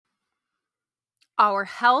Our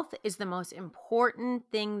health is the most important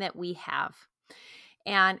thing that we have.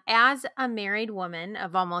 And as a married woman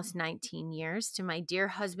of almost 19 years to my dear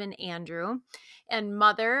husband, Andrew, and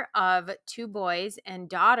mother of 2 boys and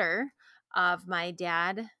daughter of my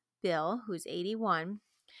dad, Bill, who's 81,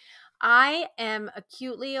 I am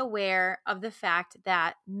acutely aware of the fact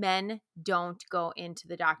that men don't go into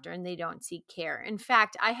the doctor and they don't seek care. In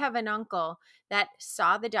fact, I have an uncle that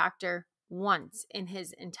saw the doctor once in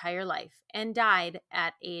his entire life and died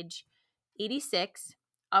at age 86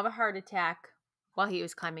 of a heart attack while he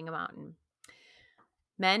was climbing a mountain.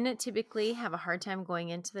 Men typically have a hard time going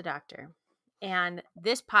into the doctor. And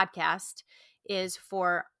this podcast is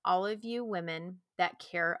for all of you women that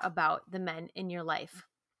care about the men in your life,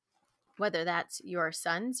 whether that's your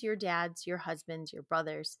sons, your dads, your husbands, your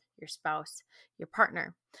brothers, your spouse, your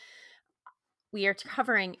partner. We are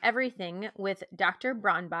covering everything with Dr.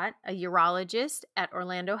 Brahmbhatt, a urologist at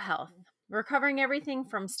Orlando Health. We're covering everything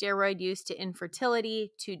from steroid use to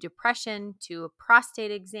infertility, to depression, to prostate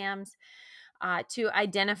exams, to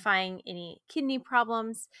identifying any kidney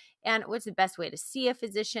problems, and what's the best way to see a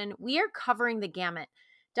physician. We are covering the gamut.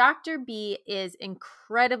 Dr. B is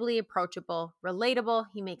incredibly approachable, relatable.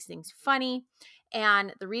 He makes things funny.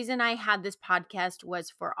 And the reason I had this podcast was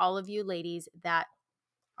for all of you ladies that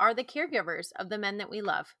are the caregivers of the men that we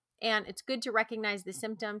love. And it's good to recognize the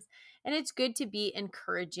symptoms, and it's good to be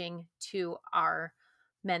encouraging to our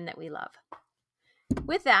men that we love.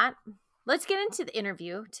 With that, let's get into the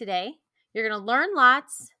interview today. You're going to learn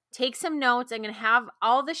lots, take some notes. I'm going to have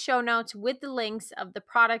all the show notes with the links of the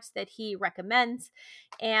products that he recommends,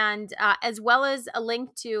 and as well as a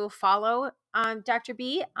link to follow Dr.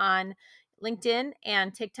 B on LinkedIn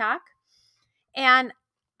and TikTok. And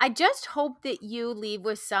I just hope that you leave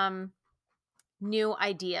with some new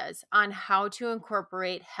ideas on how to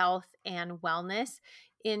incorporate health and wellness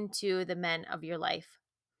into the men of your life,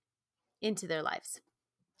 into their lives.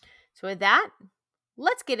 So with that,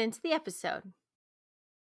 let's get into the episode.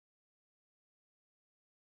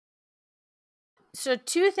 So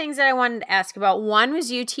 2 things that I wanted to ask about. One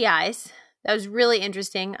was UTIs. That was really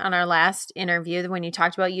interesting on our last interview when you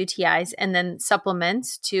talked about UTIs, and then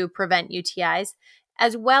supplements to prevent UTIs,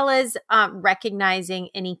 as well as recognizing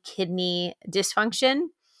any kidney dysfunction.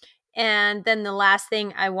 And then the last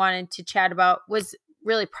thing I wanted to chat about was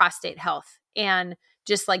really prostate health and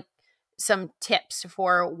just like some tips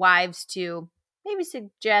for wives to maybe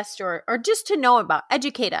suggest or just to know about,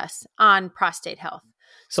 educate us on prostate health.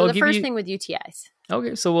 So the first thing with UTIs.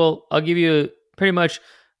 Okay, so I'll give you pretty much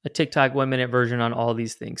a TikTok 1-minute version on all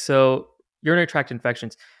these things. So urinary tract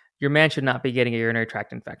infections. Your man should not be getting a urinary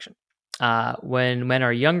tract infection. When men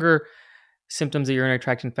are younger, symptoms of urinary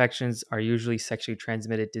tract infections are usually sexually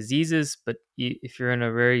transmitted diseases. But if you're in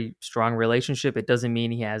a very strong relationship, it doesn't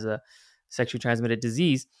mean he has a sexually transmitted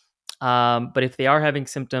disease. But if they are having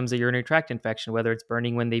symptoms of urinary tract infection, whether it's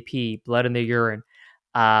burning when they pee, blood in their urine,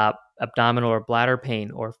 abdominal or bladder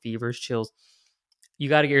pain, or fevers, chills, you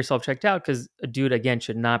got to get yourself checked out, because a dude, again,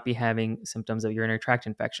 should not be having symptoms of urinary tract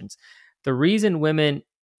infections. The reason women,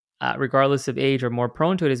 regardless of age, are more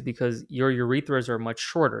prone to it is because your urethras are much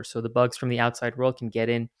shorter. So the bugs from the outside world can get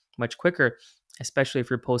in much quicker, especially if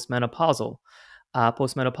you're postmenopausal.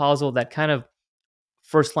 Postmenopausal, that kind of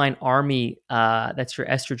first line army, that's your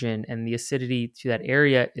estrogen, and the acidity to that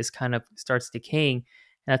area is kind of starts decaying.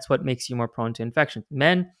 And that's what makes you more prone to infection.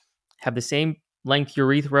 Men have the same length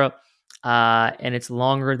urethra, and it's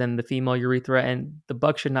longer than the female urethra, and the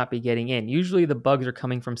bug should not be getting in. Usually the bugs are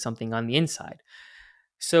coming from something on the inside.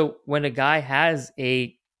 So when a guy has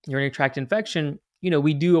a urinary tract infection,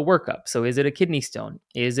 we do a workup. So is it a kidney stone?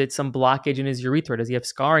 Is it some blockage in his urethra? Does he have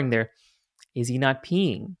scarring there? Is he not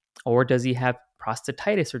peeing? Or does he have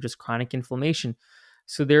prostatitis or just chronic inflammation?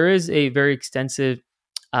 So there is a very extensive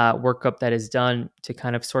workup that is done to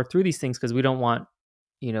kind of sort through these things, because we don't want,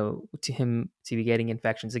 him to be getting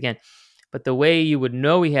infections again. But the way you would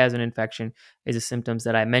know he has an infection is the symptoms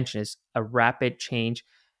that I mentioned, is a rapid change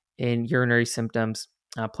in urinary symptoms,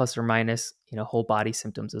 plus or minus, whole body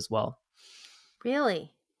symptoms as well.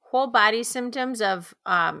 Really? Whole body symptoms of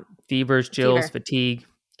fevers, chills, fatigue.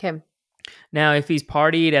 Okay. Now, if he's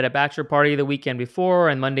partied at a bachelor party the weekend before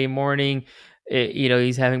and Monday morning,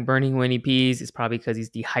 he's having burning when he pees, it's probably because he's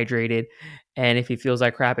dehydrated. And if he feels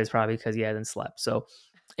like crap, it's probably because he hasn't slept. So,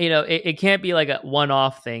 it can't be like a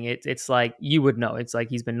one-off thing. It's like, you would know. It's like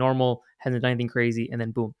he's been normal, hasn't done anything crazy, and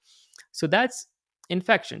then boom. So that's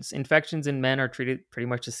infections. Infections in men are treated pretty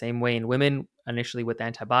much the same way in women, initially with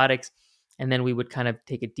antibiotics. And then we would kind of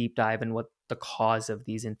take a deep dive in what the cause of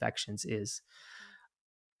these infections is.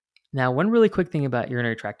 Now, one really quick thing about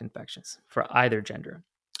urinary tract infections for either gender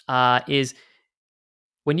is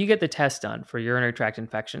when you get the test done for urinary tract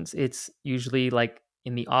infections, it's usually like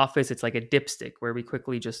in the office, it's like a dipstick where we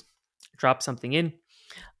quickly just drop something in.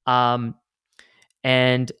 Um,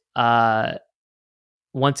 and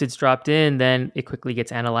once it's dropped in, then it quickly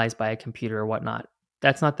gets analyzed by a computer or whatnot.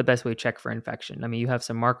 That's not the best way to check for infection. I mean, you have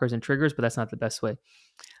some markers and triggers, but that's not the best way.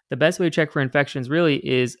 The best way to check for infections really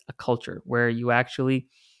is a culture where you actually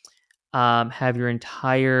have your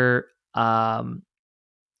entire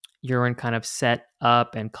urine kind of set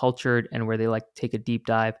up and cultured, and where they like take a deep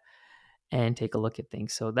dive and take a look at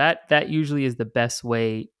things. So that usually is the best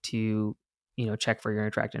way to, check for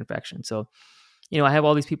urinary tract infection. So, I have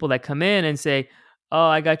all these people that come in and say, "Oh,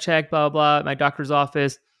 I got checked, blah blah, at my doctor's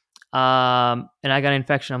office, and I got an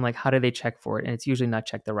infection." I'm like, "How do they check for it?" And it's usually not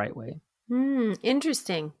checked the right way.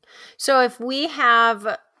 Interesting. So if we have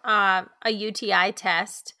a UTI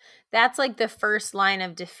test, that's like the first line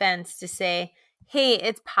of defense to say, hey,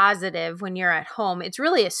 it's positive when you're at home. It's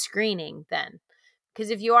really a screening then. Because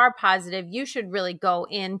if you are positive, you should really go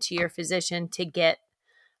into your physician to get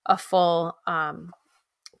a full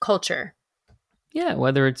culture. Yeah,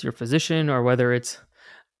 whether it's your physician or whether it's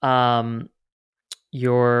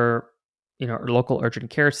your local urgent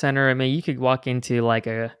care center. I mean, you could walk into like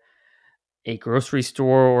a grocery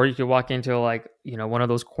store, or you could walk into like one of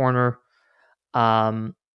those corner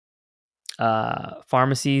pharmacies,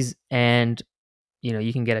 and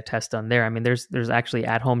you can get a test done there. I mean, there's actually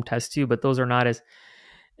at-home tests too, but those are not as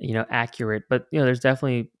accurate. But there's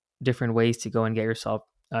definitely different ways to go and get yourself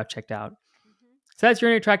checked out. So that's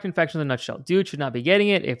urinary tract infection in a nutshell. Dudes should not be getting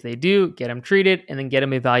it. If they do, get them treated and then get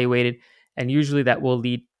them evaluated. And usually that will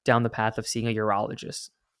lead down the path of seeing a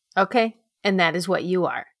urologist. Okay. And that is what you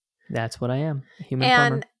are. That's what I am. A human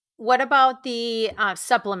and plumber. What about the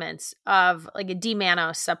supplements of like a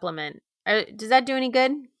D-mannose supplement? Does that do any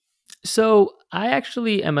good? So I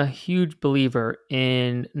actually am a huge believer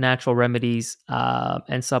in natural remedies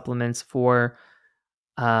and supplements for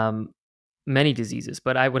many diseases,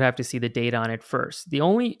 but I would have to see the data on it first. The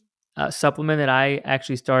only supplement that I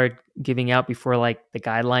actually started giving out before like the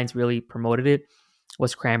guidelines really promoted it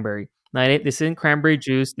was cranberry. Now, this isn't cranberry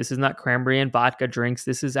juice. This is not cranberry and vodka drinks.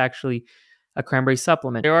 This is actually a cranberry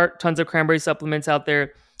supplement. There are tons of cranberry supplements out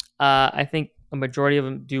there. I think a majority of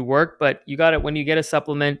them do work, but you got it when you get a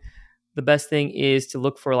supplement. The best thing is to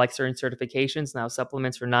look for like certain certifications. Now,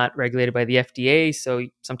 supplements are not regulated by the FDA, so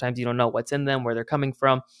sometimes you don't know what's in them, where they're coming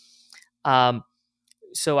from.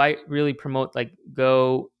 So I really promote like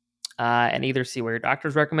go and either see where your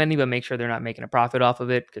doctor's recommending, but make sure they're not making a profit off of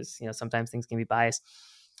it, because sometimes things can be biased.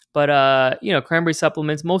 But cranberry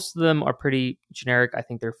supplements, most of them are pretty generic. I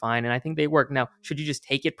think they're fine, and I think they work. Now, should you just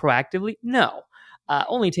take it proactively? No.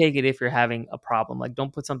 Only take it if you're having a problem. Like,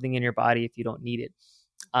 don't put something in your body if you don't need it.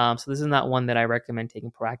 So this is not one that I recommend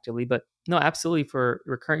taking proactively, but no, absolutely for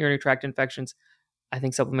recurrent urinary tract infections, I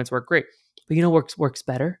think supplements work great. But works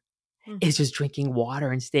better? Is just drinking water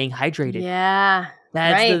and staying hydrated. Yeah,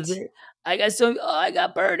 that's right. I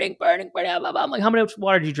got burning. I'm like, how much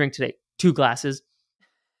water did you drink today? 2 glasses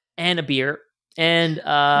and a beer. And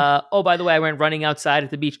oh, by the way, I went running outside at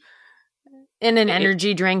the beach. In an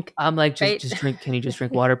energy drink. I'm like, just drink. Can you just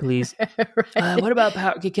drink water, please? Right. What about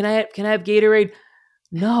power? Can I have Gatorade?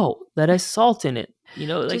 No, that has salt in it.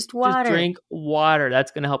 Just water. Just drink water.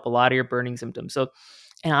 That's going to help a lot of your burning symptoms. So,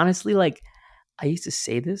 and honestly, like, I used to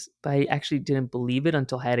say this, but I actually didn't believe it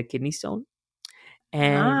until I had a kidney stone.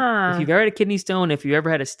 And if you've ever had a kidney stone, if you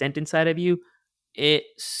ever had a stent inside of you, it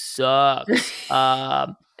sucks.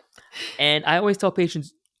 And I always tell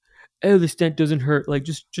patients, "Oh, the stent doesn't hurt. Like,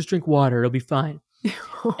 just drink water. It'll be fine."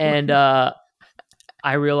 And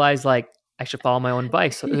I realized, like, I should follow my own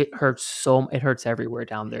advice. So it hurts everywhere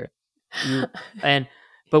down there.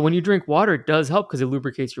 But when you drink water, it does help because it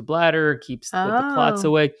lubricates your bladder, keeps the clots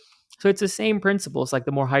away. So it's the same principle. It's like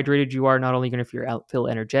the more hydrated you are, not only going to feel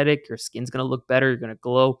energetic, your skin's going to look better, you're going to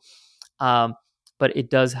glow, but it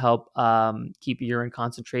does help keep your urine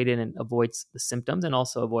concentrated and avoids the symptoms, and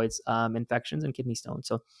also avoids infections and kidney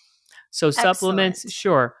stones. So supplements,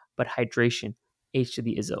 sure, but hydration, H to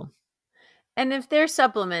the ISO. And if they're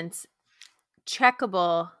supplements,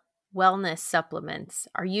 Checkable wellness supplements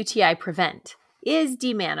are UTI prevent, is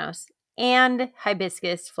D-mannose and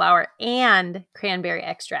hibiscus flower and cranberry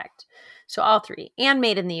extract. So all 3, and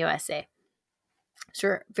made in the USA. So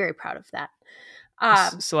we're very proud of that.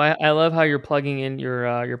 So I love how you're plugging in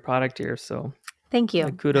your product here. So thank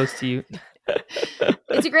you. Kudos to you.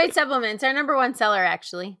 It's a great supplement. It's our number 1 seller,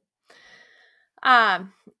 actually.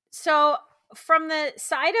 So from the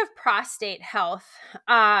side of prostate health,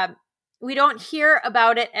 we don't hear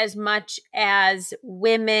about it as much as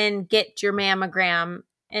women get your mammogram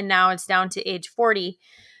and now it's down to age 40,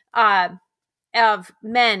 uh, of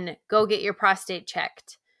men, go get your prostate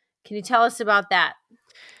checked. Can you tell us about that?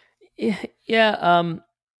 Yeah.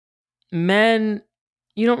 Men,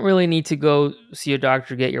 you don't really need to go see a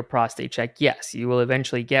doctor, get your prostate checked. Yes, you will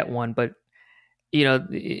eventually get one, but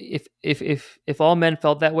if all men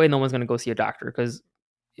felt that way, no one's going to go see a doctor because,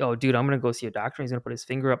 oh, dude, I'm going to go see a doctor. He's going to put his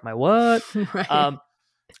finger up my what? Right.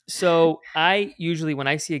 So I usually, when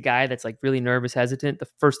I see a guy that's like really nervous, hesitant, the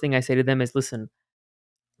first thing I say to them is, listen,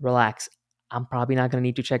 relax. I'm probably not going to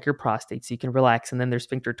need to check your prostate, so you can relax. And then their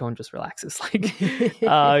sphincter tone just relaxes. Like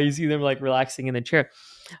you see them like relaxing in the chair.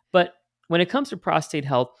 But when it comes to prostate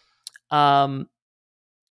health, um,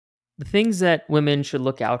 the things that women should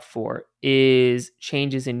look out for is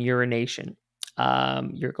changes in urination.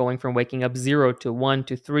 You're going from waking up 0 to 1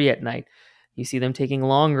 to 3 at night. You see them taking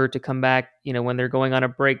longer to come back, when they're going on a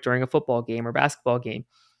break during a football game or basketball game.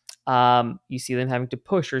 You see them having to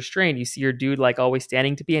push or strain. You see your dude like always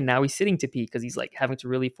standing to pee, and now he's sitting to pee because he's like having to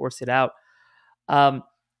really force it out. Um,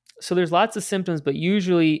 so there's lots of symptoms, but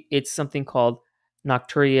usually it's something called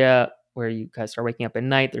nocturia, where you guys start waking up at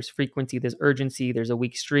night. There's frequency, there's urgency, there's a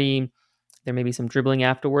weak stream. There may be some dribbling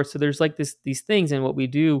afterwards. So there's like these things, and what we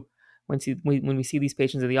do when we see these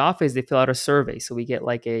patients in the office, they fill out a survey, so we get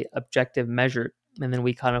like a objective measure, and then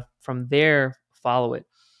we kind of from there follow it.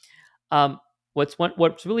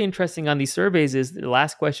 What's really interesting on these surveys is the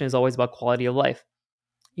last question is always about quality of life.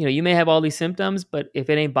 You may have all these symptoms, but if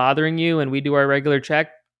it ain't bothering you and we do our regular check,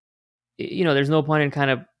 there's no point in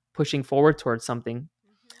kind of pushing forward towards something.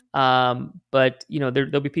 But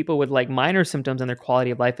there'll be people with like minor symptoms and their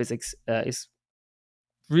quality of life is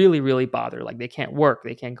really, really bothered. Like they can't work,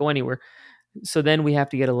 they can't go anywhere. So then we have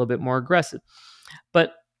to get a little bit more aggressive.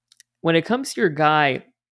 But when it comes to your guy,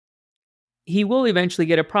 he will eventually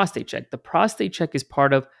get a prostate check. The prostate check is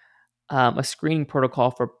part of a screening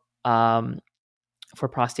protocol for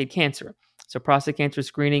prostate cancer. So prostate cancer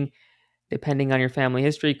screening, depending on your family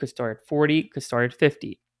history, could start at 40, could start at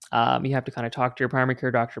 50. You have to kind of talk to your primary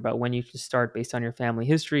care doctor about when you should start based on your family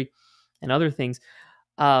history and other things.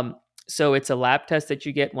 So it's a lab test that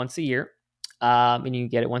you get once a year. And you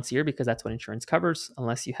get it once a year because that's what insurance covers,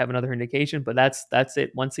 unless you have another indication. But that's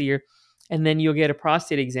it, once a year. And then you'll get a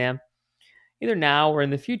prostate exam either now or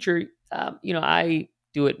in the future. I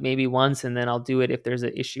do it maybe once, and then I'll do it if there's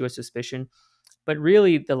an issue or suspicion. But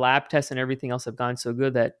really, the lab tests and everything else have gone so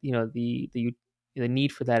good that the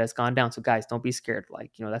need for that has gone down. So guys, don't be scared.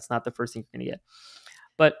 Like that's not the first thing you're gonna get.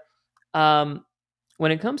 But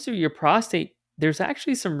when it comes to your prostate, there's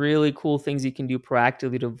actually some really cool things you can do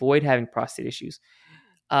proactively to avoid having prostate issues.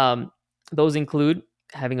 Those include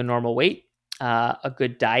having a normal weight, a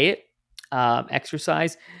good diet,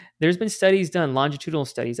 exercise. There's been studies done, longitudinal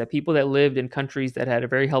studies, that people that lived in countries that had a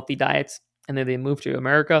very healthy diets, and then they moved to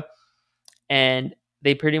America, and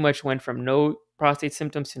they pretty much went from no prostate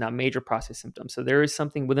symptoms to now major prostate symptoms. So there is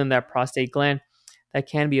something within that prostate gland that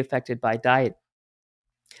can be affected by diet.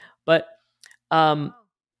 But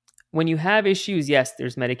when you have issues, yes,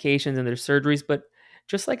 there's medications and there's surgeries, but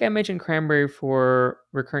just like I mentioned cranberry for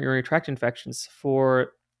recurrent urinary tract infections,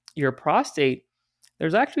 for your prostate,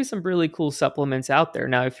 there's actually some really cool supplements out there.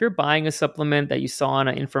 Now, if you're buying a supplement that you saw on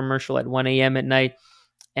an infomercial at 1 a.m. at night,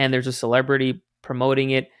 and there's a celebrity promoting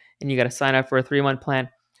it, and you got to sign up for a 3-month plan,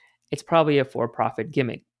 it's probably a for-profit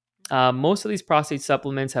gimmick. Most of these prostate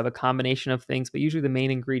supplements have a combination of things, but usually the main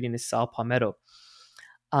ingredient is saw palmetto.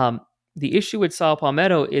 The issue with saw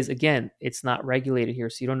palmetto is, again, it's not regulated here,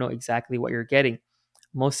 so you don't know exactly what you're getting.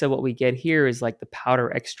 Most of what we get here is like the powder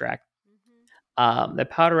extract. The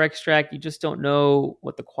powder extract, you just don't know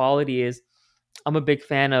what the quality is. I'm a big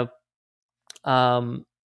fan of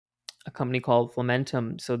a company called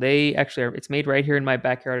Flamentum. So they actually it's made right here in my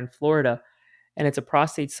backyard in Florida, and it's a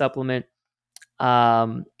prostate supplement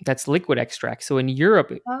that's liquid extract. So in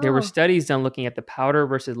Europe, there were studies done looking at the powder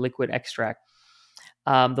versus liquid extract.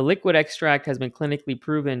 The liquid extract has been clinically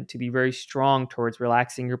proven to be very strong towards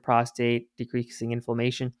relaxing your prostate, decreasing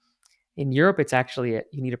inflammation. In Europe, it's actually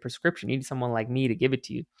you need a prescription. You need someone like me to give it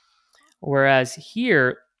to you. Whereas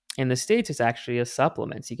here in the States, it's actually a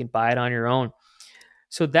supplement. So you can buy it on your own.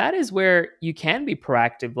 So that is where you can be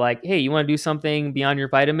proactive. Like, hey, you want to do something beyond your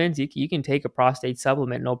vitamins? You can take a prostate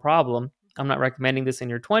supplement, no problem. I'm not recommending this in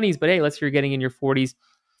your 20s, but hey, let's say you're getting in your 40s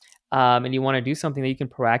and you want to do something that you can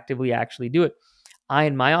proactively actually do it. I,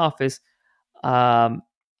 in my office,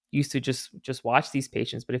 used to just watch these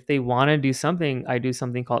patients, but if they want to do something, I do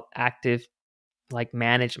something called active like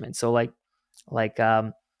management. So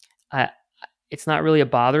it's not really a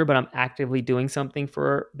bother, but I'm actively doing something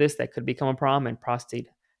for this that could become a problem. And prostate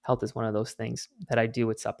health is one of those things that I do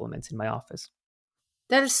with supplements in my office.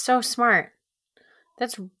 That is so smart.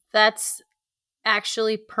 That's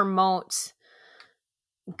actually promotes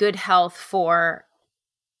good health for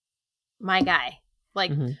my guy.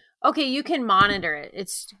 Like, okay, you can monitor it.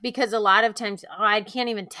 It's because a lot of times, I can't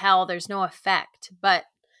even tell, there's no effect, but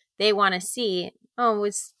they want to see,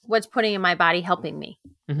 what's putting in my body helping me.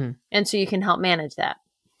 And so you can help manage that.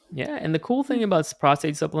 Yeah. And the cool thing about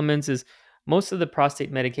prostate supplements is most of the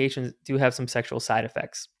prostate medications do have some sexual side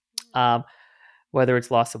effects, whether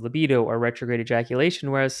it's loss of libido or retrograde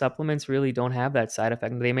ejaculation, whereas supplements really don't have that side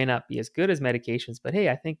effect. They may not be as good as medications, but hey,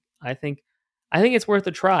 I think it's worth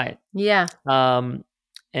a try. Yeah.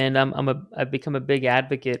 And I've become a big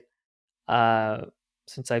advocate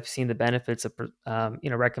since I've seen the benefits of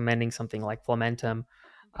recommending something like Flamentum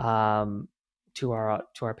to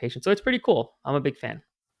our patients. So it's pretty cool. I'm a big fan.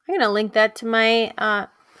 I'm gonna link that to my. I'm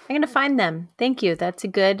gonna find them. Thank you. That's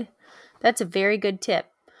a very good tip.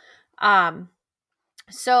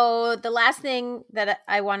 So the last thing that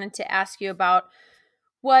I wanted to ask you about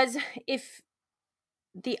was if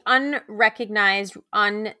the unrecognized,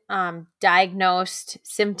 undiagnosed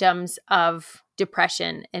symptoms of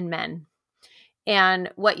depression in men,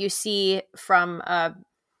 and what you see from a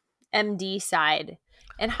MD side,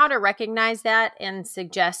 and how to recognize that and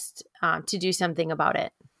suggest to do something about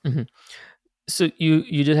it. So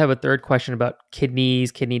you did have a third question about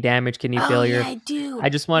kidneys, kidney damage, kidney failure. Yeah, I do. I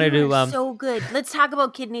just wanted to so good. Let's talk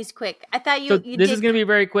about kidneys quick. I thought this is going to be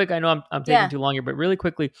very quick. I know I'm taking too long here, but really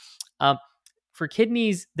quickly, for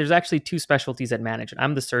kidneys, there's actually two specialties that manage it.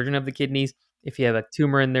 I'm the surgeon of the kidneys. If you have a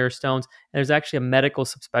tumor in their stones, and there's actually a medical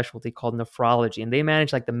subspecialty called nephrology, and they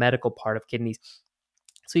manage like the medical part of kidneys.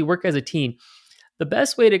 So you work as a team. The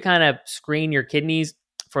best way to kind of screen your kidneys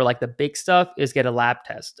for like the big stuff is get a lab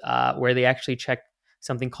test where they actually check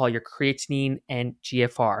something called your creatinine and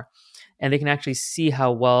GFR, and they can actually see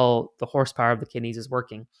how well the horsepower of the kidneys is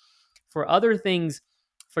working. For other things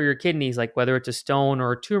for your kidneys, like whether it's a stone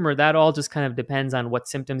or a tumor, that all just kind of depends on what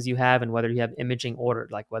symptoms you have and whether you have imaging ordered,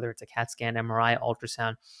 like whether it's a CAT scan, MRI,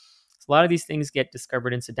 ultrasound. So a lot of these things get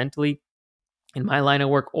discovered incidentally in my line of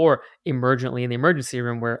work or emergently in the emergency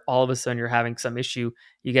room, where all of a sudden you're having some issue,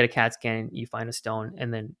 you get a CAT scan, you find a stone,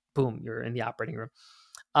 and then boom, you're in the operating room.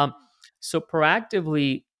 So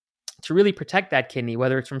proactively, to really protect that kidney,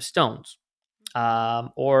 whether it's from stones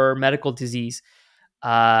or medical disease,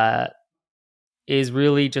 is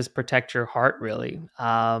really just protect your heart, really.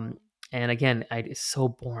 And again, it's so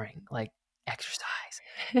boring, like exercise,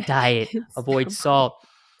 diet, avoid salt.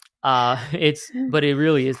 But it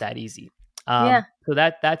really is that easy. So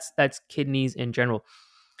that's kidneys in general.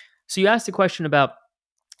 So you asked a question about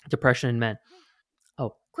depression in men.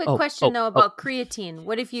 Quick question though about creatine.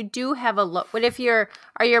 What if you do have a low? What if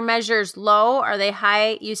are your measures low? Are they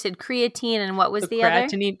high? You said creatine, and what was the other?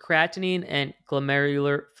 Creatinine and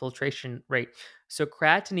glomerular filtration rate. So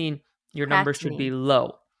creatinine, your number should be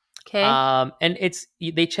low. Okay. And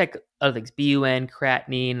they check other things, BUN,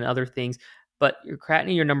 creatinine, and other things, but your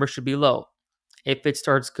creatinine, your number should be low. If it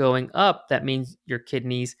starts going up, that means your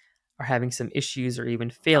kidneys are having some issues or even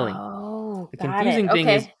failing. The confusing thing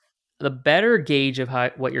is the better gauge of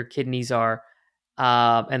what your kidneys are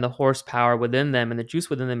and the horsepower within them and the juice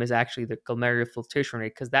within them is actually the glomerular filtration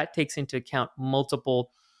rate, because that takes into account multiple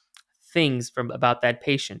things about that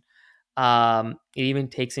patient. It even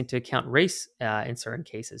takes into account race in certain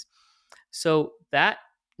cases. So that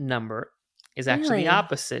number is actually the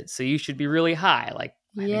opposite. So you should be really high, like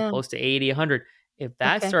close to 80, 100. If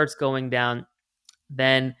that starts going down,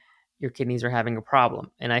 then your kidneys are having a problem.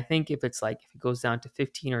 And I think if it goes down to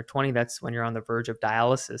 15 or 20, that's when you're on the verge of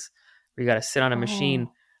dialysis, where you got to sit on a machine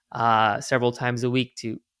several times a week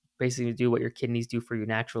to basically do what your kidneys do for you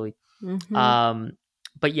naturally.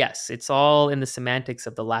 But yes, it's all in the semantics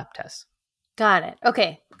of the lab test. Got it.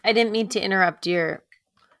 Okay. I didn't mean to interrupt you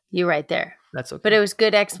right there. That's okay. But it was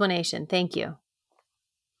good explanation. Thank you.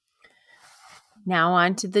 Now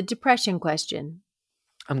on to the depression question.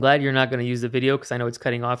 I'm glad you're not going to use the video because I know it's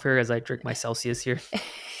cutting off here as I drink my Celsius here.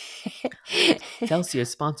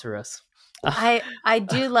 Celsius, sponsor us. I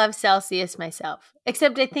do love Celsius myself,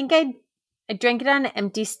 except I think I drank it on an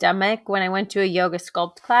empty stomach when I went to a yoga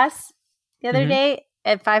sculpt class the other day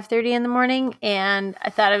at 5:30 in the morning, and I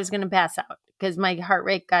thought I was going to pass out because my heart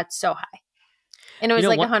rate got so high. And it was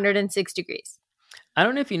 106 degrees. I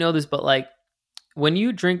don't know if you know this, but like when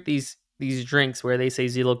you drink these drinks where they say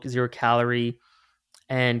zero calorie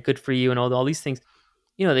and good for you and all these things,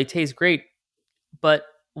 they taste great. But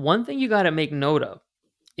one thing you got to make note of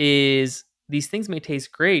is these things may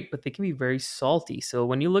taste great, but they can be very salty. So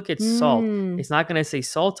when you look at salt, it's not going to say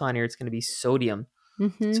salt on here. It's going to be sodium.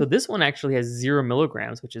 So this one actually has 0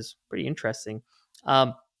 milligrams, which is pretty interesting.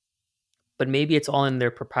 But maybe it's all in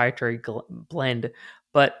their proprietary blend.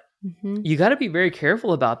 But Mm-hmm. you got to be very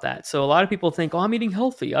careful about that. So a lot of people think, oh, I'm eating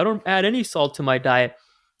healthy. I don't add any salt to my diet.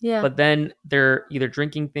 Yeah. But then they're either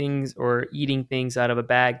drinking things or eating things out of a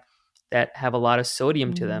bag that have a lot of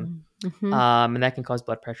sodium to them. Mm-hmm. And that can cause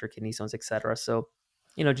blood pressure, kidney stones, etc. So,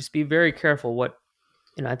 just be very careful.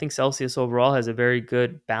 I think Celsius overall has a very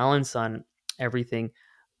good balance on everything.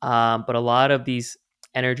 But a lot of these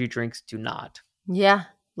energy drinks do not. Yeah.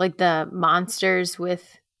 Like the monsters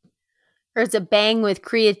with, or it's a Bang with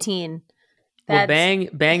creatine. Well, That's,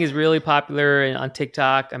 Bang is really popular on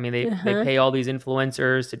TikTok. I mean, they uh-huh. pay all these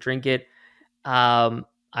influencers to drink it. I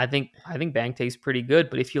think Bang tastes pretty good,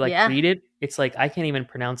 but if you Yeah. read it, it's like I can't even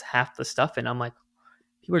pronounce half the stuff, and I'm like,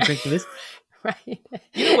 people are drinking this. Right.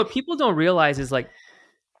 What people don't realize is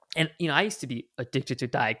and I used to be addicted to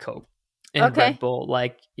Diet Coke and Red Okay. Bull.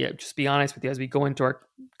 Just be honest with you, as we go into our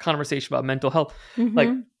conversation about mental health,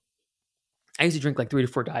 Mm-hmm. I used to drink 3 to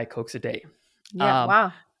 4 Diet Cokes a day. Yeah.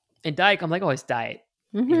 Wow. And Diet, I'm like, oh, it's diet,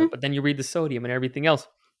 Mm-hmm. but then you read the sodium and everything else.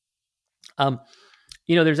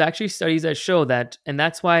 There's actually studies that show that, and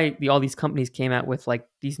that's why all these companies came out with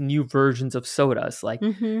these new versions of sodas, like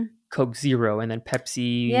Mm-hmm. Coke Zero and then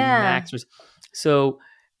Pepsi Yeah. Max. So,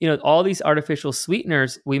 all these artificial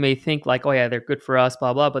sweeteners, we may think oh yeah, they're good for us,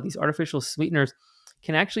 blah, blah. But these artificial sweeteners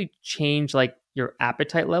can actually change your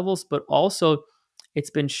appetite levels, but also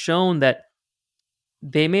it's been shown that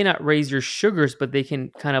they may not raise your sugars, but they can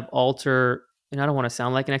kind of alter, and I don't want to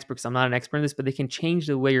sound like an expert because I'm not an expert in this, but they can change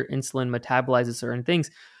the way your insulin metabolizes certain things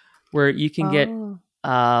where you can get,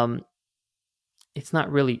 Oh. it's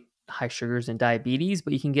not really high sugars and diabetes,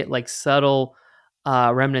 but you can get subtle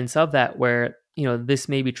remnants of that where, this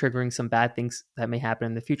may be triggering some bad things that may happen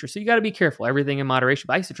in the future. So you got to be careful, everything in moderation.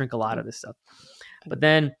 But I used to drink a lot of this stuff. But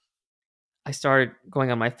then I started going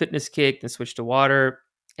on my fitness kick and switched to water.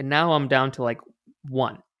 And now I'm down to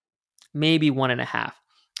one, maybe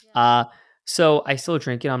 1.5. So I still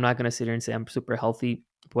drink it. I'm not going to sit here and say I'm super healthy,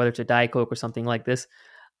 whether it's a Diet Coke or something like this.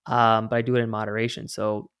 But I do it in moderation.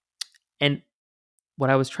 So, and what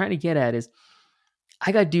I was trying to get at is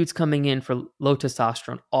I got dudes coming in for low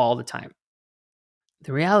testosterone all the time.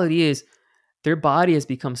 The reality is their body has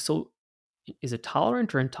become so, is it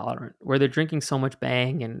tolerant or intolerant, where they're drinking so much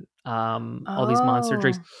Bang and all these monster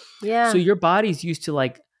drinks. Oh. Yeah. So your body's used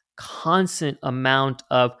to constant amount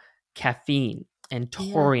of caffeine and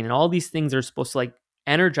taurine and all these things are supposed to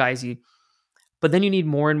energize you. But then you need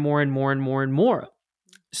more and more and more and more and more.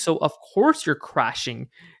 So of course you're crashing,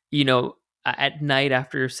 at night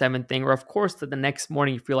after your 7th thing, or of course that the next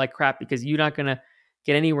morning you feel like crap because you're not going to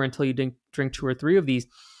get anywhere until you drink 2 or 3 of these.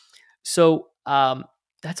 So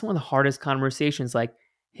that's one of the hardest conversations.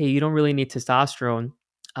 Hey, you don't really need testosterone.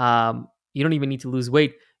 You don't even need to lose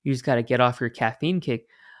weight. You just got to get off your caffeine kick.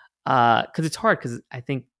 Because it's hard, because I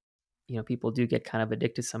think, people do get kind of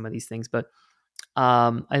addicted to some of these things. But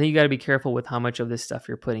I think you got to be careful with how much of this stuff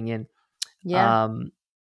you're putting in. Yeah.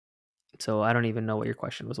 So I don't even know what your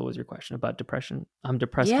question was. What was your question about depression? I'm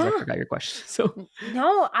depressed because I Yeah. forgot your question. So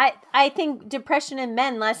No, I think depression in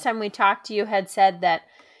men, last time we talked to you had said that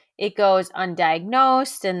it goes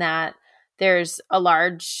undiagnosed and that there's a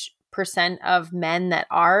large percent of men that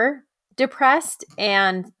are depressed,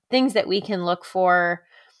 and things that we can look for,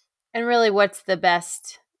 and really what's the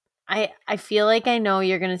best. I feel like I know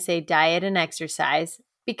you're going to say diet and exercise,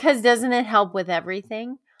 because doesn't it help with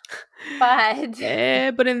everything? But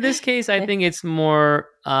but in this case, I think it's more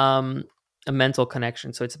a mental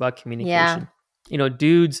connection. So it's about communication.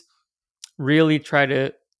 Dudes really try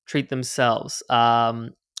to treat themselves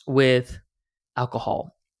with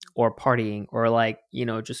alcohol or partying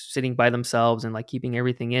or just sitting by themselves and keeping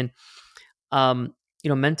everything in.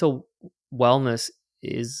 Mental wellness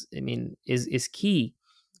is key.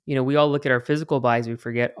 We all look at our physical bodies, we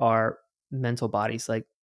forget our mental bodies. I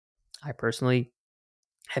personally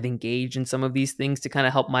have engaged in some of these things to kind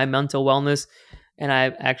of help my mental wellness, and I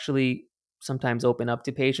actually sometimes open up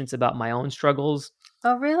to patients about my own struggles.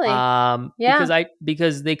 Oh, really?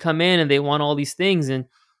 Because they come in and they want all these things, and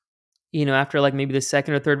after maybe the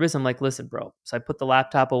second or third visit, I'm like, listen, bro. So I put the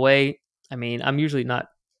laptop away. I'm usually not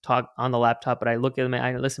talk on the laptop, but I look at them and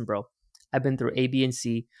I listen, bro. I've been through A, B, and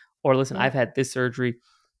C, or listen, I've had this surgery,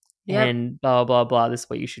 and blah blah blah. This is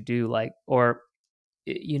what you should do, or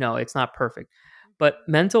it's not perfect, but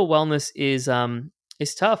mental wellness is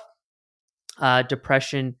tough.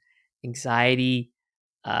 Depression, anxiety.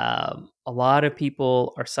 A lot of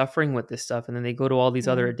people are suffering with this stuff, and then they go to all these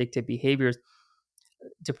other addictive behaviors.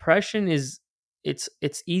 Depression it's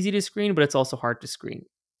easy to screen, but it's also hard to screen.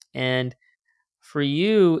 And for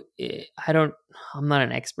you, I'm not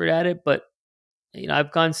an expert at it, but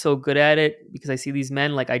I've gone so good at it because I see these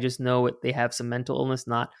men, like I just know they have some mental illness,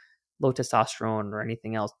 not low testosterone or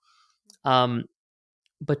anything else.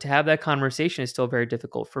 But to have that conversation is still very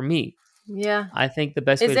difficult for me. Yeah. I think the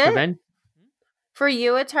best way Is to it? prevent. For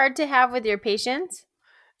you, it's hard to have with your patients?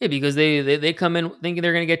 Yeah, because they come in thinking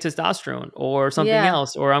they're going to get testosterone or something Yeah.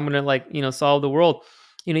 else, or I'm going to solve the world.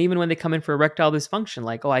 Even when they come in for erectile dysfunction,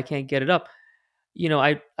 like, oh, I can't get it up.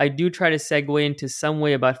 I do try to segue into some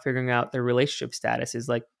way about figuring out their relationship status. Is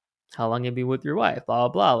like, how long have you been with your wife? Blah, blah,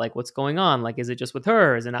 blah. Like, what's going on? Like, is it just with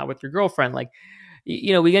her? Is it not with your girlfriend? Like,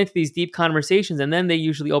 we get into these deep conversations, and then they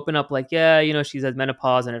usually open up like, yeah, she's at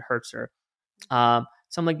menopause and it hurts her. So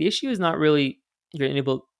I'm like, the issue is not really your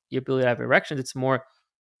ability to have erections. It's more,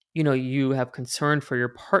 you have concern for your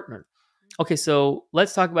partner. Okay, so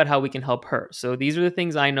let's talk about how we can help her. So these are the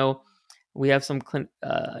things I know. We have some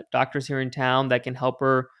doctors here in town that can help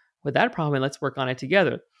her with that problem, and let's work on it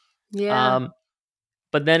together. Yeah.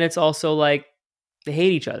 But then it's also like they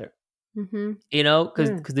hate each other, Mm-hmm.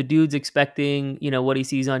 because the dude's expecting, what he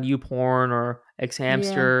sees on YouPorn or X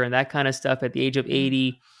Hamster and that kind of stuff at the age of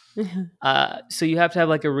 80. So you have to have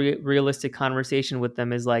like a realistic conversation with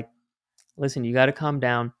them. Is like, listen, you got to calm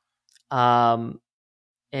down, and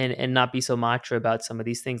not be so macho about some of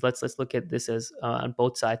these things. Let's look at this as on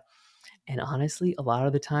both sides. And honestly, a lot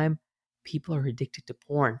of the time, people are addicted to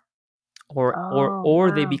porn, Oh,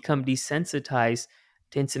 or they wow. become desensitized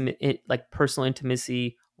to like personal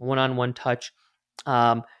intimacy, one-on-one touch,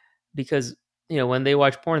 because when they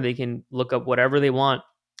watch porn, they can look up whatever they want,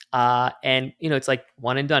 and it's like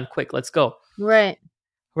one and done, quick, let's go. Right.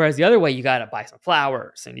 Whereas the other way, you gotta buy some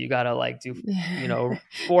flowers and you gotta like do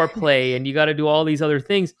foreplay, and you gotta do all these other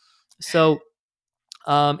things. So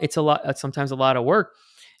it's sometimes a lot of work.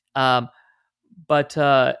 But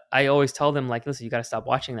I always tell them, like, listen, you gotta stop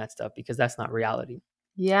watching that stuff because that's not reality.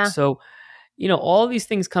 Yeah. So all these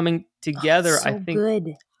things coming together, so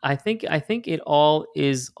good. I think it all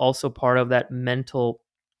is also part of that mental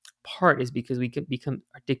part, is because we can become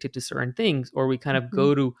addicted to certain things, or we kind of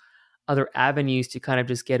go to other avenues to kind of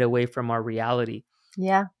just get away from our reality.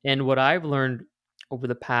 Yeah. And what I've learned over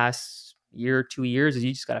the past year, 2 years, is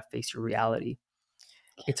you just got to face your reality.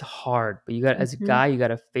 It's hard, but you got, as a guy, you got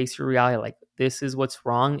to face your reality. Like, this is what's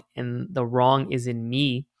wrong, and the wrong is in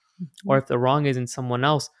me. Or if the wrong is in someone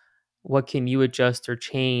else, what can you adjust or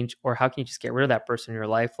change, or how can you just get rid of that person in your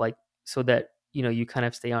life, like, so that you kind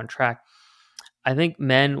of stay on track. I think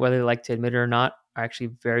men, whether they like to admit it or not, are actually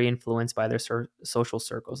very influenced by their social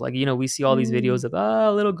circles. Like, we see all these videos of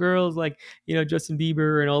little girls like, Justin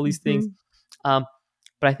Bieber and all these things. But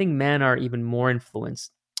I think men are even more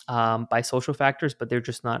influenced by social factors, but they're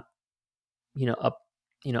just not,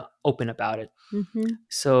 open about it.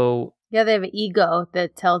 So yeah, they have an ego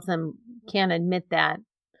that tells them can't admit that.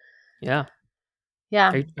 Yeah.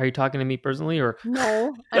 Yeah. Are you talking to me personally, or?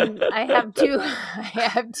 No, I have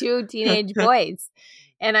two teenage boys,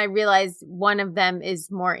 and I realize one of them is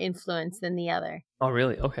more influenced than the other. Oh,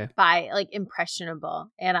 really? Okay. By like impressionable.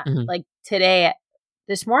 And Mhm. like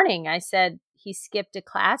this morning, I said he skipped a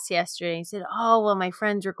class yesterday. He said, "Oh, well, my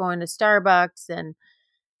friends were going to Starbucks and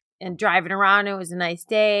driving around. It was a nice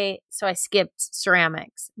day, so I skipped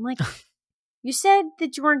ceramics." I'm like, "You said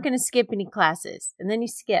that you weren't going to skip any classes, and then you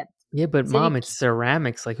skipped." Yeah, but So mom, it's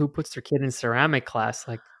ceramics. Like, who puts their kid in ceramic class?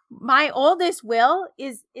 Like, my oldest Will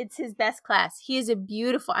it's his best class. He is a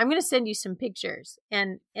beautiful. I'm going to send you some pictures.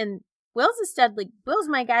 And Will's a stud. Like, Will's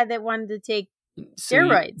my guy that wanted to take so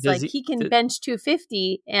steroids. Like, he can bench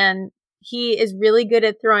 250, and he is really good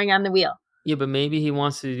at throwing on the wheel. Yeah, but maybe he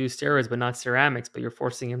wants to do steroids, but not ceramics. But you're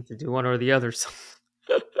forcing him to do one or the other. So,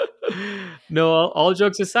 no. All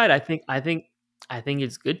jokes aside, I think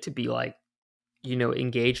it's good to be like,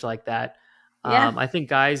 engaged like that. Yeah. I think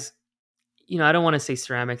guys, I don't want to say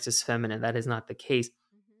ceramics is feminine. That is not the case.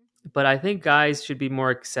 But I think guys should be more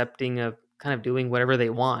accepting of kind of doing whatever they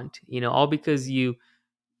want. All because you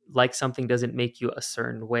like something doesn't make you a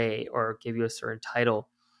certain way or give you a certain title.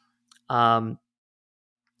 I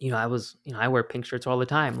wear pink shirts all the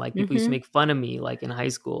time. Like, people used to make fun of me, like, in high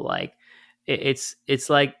school. Like, it's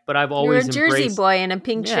like, but I've You're a always Jersey embraced, boy in a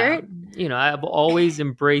pink shirt. I've always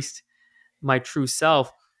embraced my true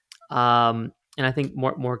self. And I think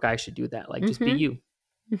more guys should do that. Like, just be you.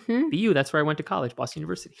 Be you. That's where I went to college, Boston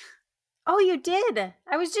University. Oh, you did?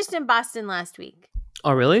 I was just in Boston last week.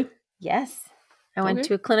 Oh, really? Yes. I went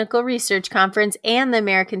to a clinical research conference and the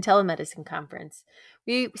American Telemedicine Conference.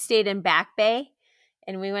 We stayed in Back Bay,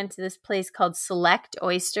 and we went to this place called Select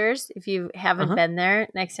Oysters. If you haven't been there,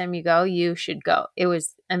 next time you go, you should go. It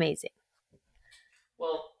was amazing.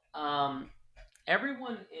 Well,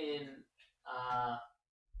 everyone in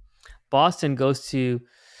Boston goes to,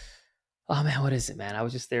 oh man, what is it, man? I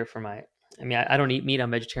was just there for I don't eat meat.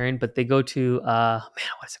 I'm vegetarian, but they go to, man,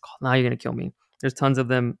 what is it called? Now you're going to kill me. There's tons of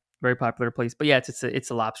them. Very popular place. But yeah,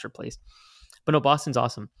 it's a lobster place. But no, Boston's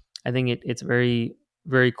awesome. I think it's very,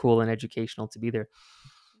 very cool and educational to be there.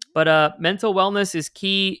 But mental wellness is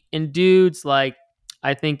key in dudes. Like,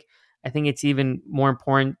 I think it's even more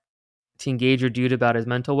important to engage your dude about his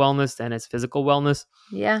mental wellness than his physical wellness.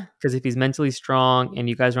 Yeah. Because if he's mentally strong and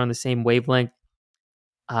you guys are on the same wavelength,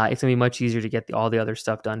 it's gonna be much easier to get all the other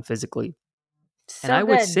stuff done physically. And So I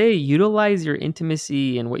would good. say utilize your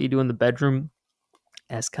intimacy and what you do in the bedroom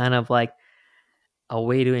as kind of like a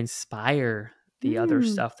way to inspire the other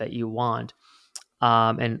stuff that you want.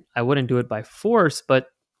 And I wouldn't do it by force, but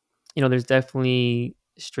there's definitely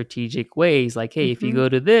strategic ways. Like, hey, if you go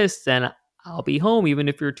to this, then I'll be home, even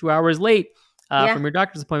if you're 2 hours late from your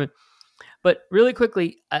doctor's appointment. But really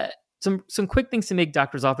quickly, some quick things to make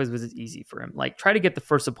doctor's office visits easy for him. Like, try to get the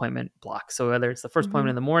first appointment blocked. So whether it's the first appointment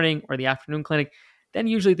in the morning or the afternoon clinic, then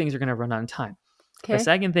usually things are going to run on time. Okay. The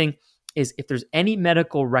second thing is if there's any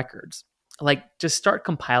medical records, like, just start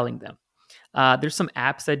compiling them. There's some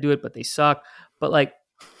apps that do it, but they suck. But like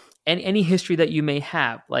any history that you may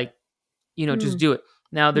have, like, just do it.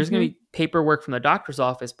 Now, there's going to be paperwork from the doctor's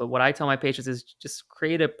office, but what I tell my patients is just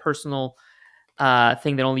create a personal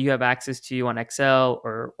thing that only you have access to on Excel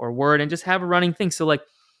or Word, and just have a running thing. So like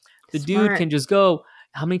the dude can just go,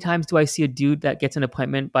 how many times do I see a dude that gets an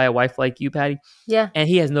appointment by a wife like you, Patty? Yeah. And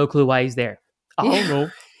he has no clue why he's there. Oh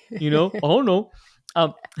no. Oh no.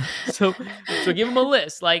 So give him a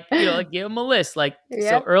list, give him a list,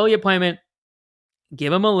 so early appointment,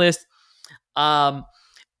 give him a list. And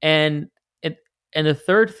the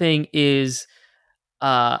third thing is,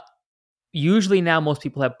 usually now most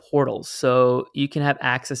people have portals, so you can have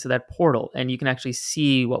access to that portal and you can actually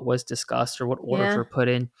see what was discussed or what orders were put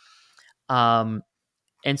in. And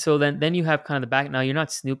so then you have kind of the back. Now, you're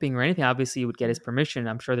not snooping or anything. Obviously, you would get his permission.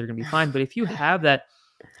 I'm sure they're going to be fine. But if you have that,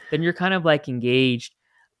 then you're kind of like engaged.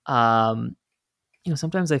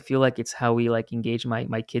 Sometimes I feel like it's how we like engage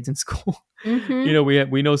my kids in school.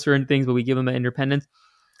 We know certain things, but we give them an independence.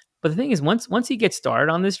 But the thing is, once he gets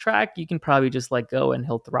started on this track, you can probably just let go and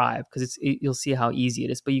he'll thrive, because you'll see how easy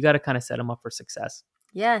it is. But you got to kind of set him up for success.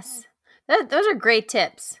 Yes, those are great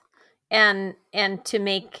tips, and to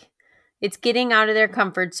make it's getting out of their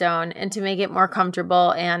comfort zone and to make it more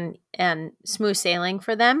comfortable and smooth sailing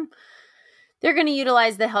for them. They're going to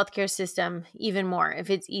utilize the healthcare system even more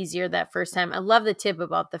if it's easier that first time. I love the tip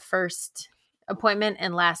about the first appointment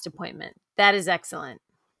and last appointment. That is excellent.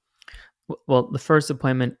 Well, the first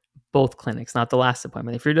appointment, both clinics, not the last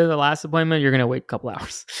appointment. If you're doing the last appointment, you're going to wait a couple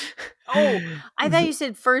hours. Oh, I thought you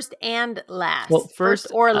said first and last. Well, first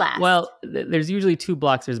or last. There's usually 2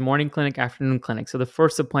 blocks. There's morning clinic, afternoon clinic. So the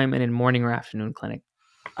first appointment in morning or afternoon clinic.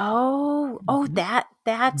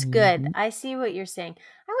 That's good. I see what you're saying.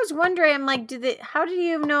 I was wondering, I'm like, how do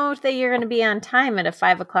you know that you're going to be on time at a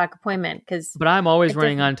 5 o'clock appointment? But I'm always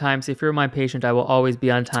running on time. So if you're my patient, I will always be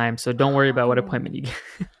on time. So don't worry about what appointment you get.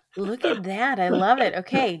 Look at that. I love it.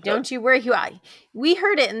 Okay. Don't you worry. We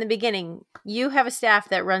heard it in the beginning. You have a staff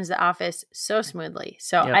that runs the office so smoothly.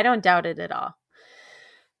 So I don't doubt it at all.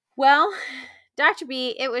 Well, Dr.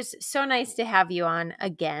 B, it was so nice to have you on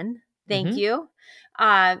again. Thank you.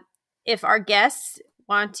 If our guests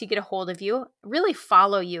want to get a hold of you, really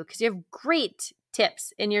follow you because you have great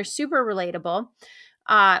tips and you're super relatable.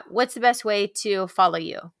 What's the best way to follow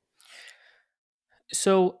you?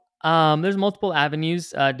 So there's multiple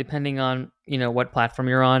avenues depending on what platform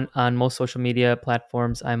you're on. On most social media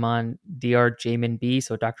platforms, I'm on Dr. Jamin B.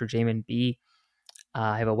 So Dr. Jamin B.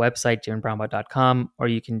 I have a website, jaminbrahmbhatt.com, or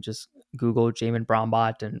you can just Google Jamin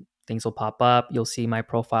Brahmbhatt and things will pop up. You'll see my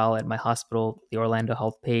profile at my hospital, the Orlando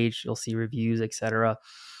Health page. You'll see reviews, etc.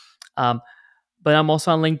 But I'm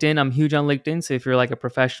also on LinkedIn. I'm huge on LinkedIn. So if you're like a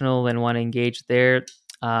professional and want to engage there,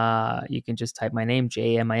 you can just type my name,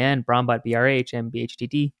 Jamin Brahmbhatt,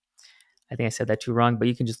 Brahmbhatt. I think I said that too wrong, but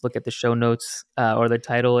you can just look at the show notes or the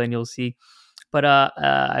title and you'll see. But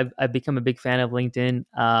I've become a big fan of LinkedIn,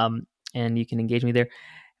 and you can engage me there.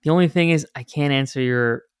 The only thing is I can't answer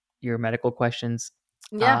your medical questions.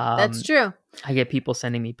 Yeah, that's true. I get people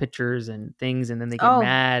sending me pictures and things, and then they get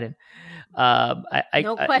mad. And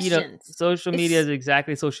no questions. Social media is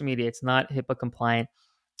exactly social media. It's not HIPAA compliant.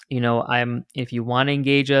 If you want to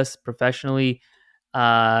engage us professionally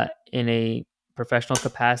in a professional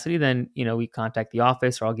capacity, then we contact the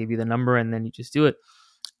office, or I'll give you the number, and then you just do it.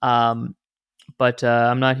 But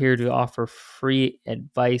I'm not here to offer free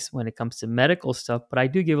advice when it comes to medical stuff, but I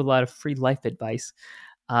do give a lot of free life advice.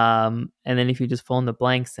 And then if you just fill in the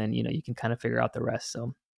blanks, then you can kind of figure out the rest.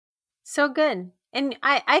 So So good. And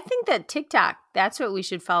I think that TikTok, that's what we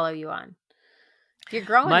should follow you on. If you're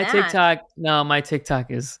growing My that. TikTok, no, my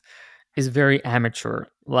TikTok is very amateur.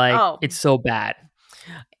 Like Oh, it's so bad.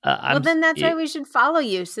 well, I'm. then that's why It, we should follow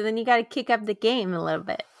you. So then you got to kick up the game a little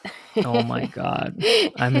bit. oh my god.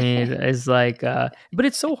 I mean, it's like, but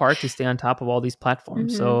it's so hard to stay on top of all these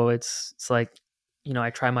platforms. Mhm. So it's like, I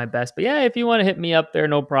try my best. But yeah, if you want to hit me up there,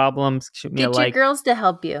 no problems. Shoot me a Get your like. girls to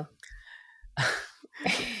help you.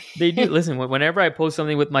 They do. Listen, whenever I post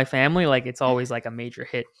something with my family, like it's always like a major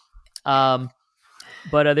hit.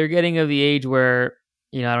 But they're getting of the age where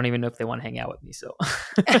I don't even know if they want to hang out with me. So,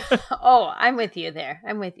 Oh, I'm with you there.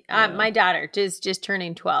 I'm with you. yeah. My daughter just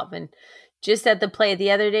turning 12, and just at the play the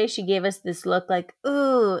other day, she gave us this look like,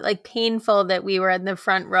 ooh, like painful that we were in the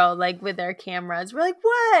front row, like with our cameras. We're like,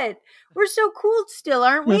 what? We're so cool still,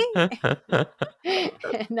 aren't we?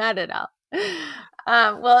 Not at all.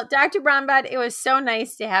 Well, Dr. Brahmbhatt, it was so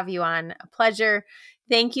nice to have you on. A pleasure.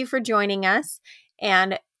 Thank you for joining us,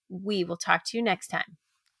 and we will talk to you next time.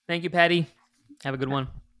 Thank you, Patty. Have a good one.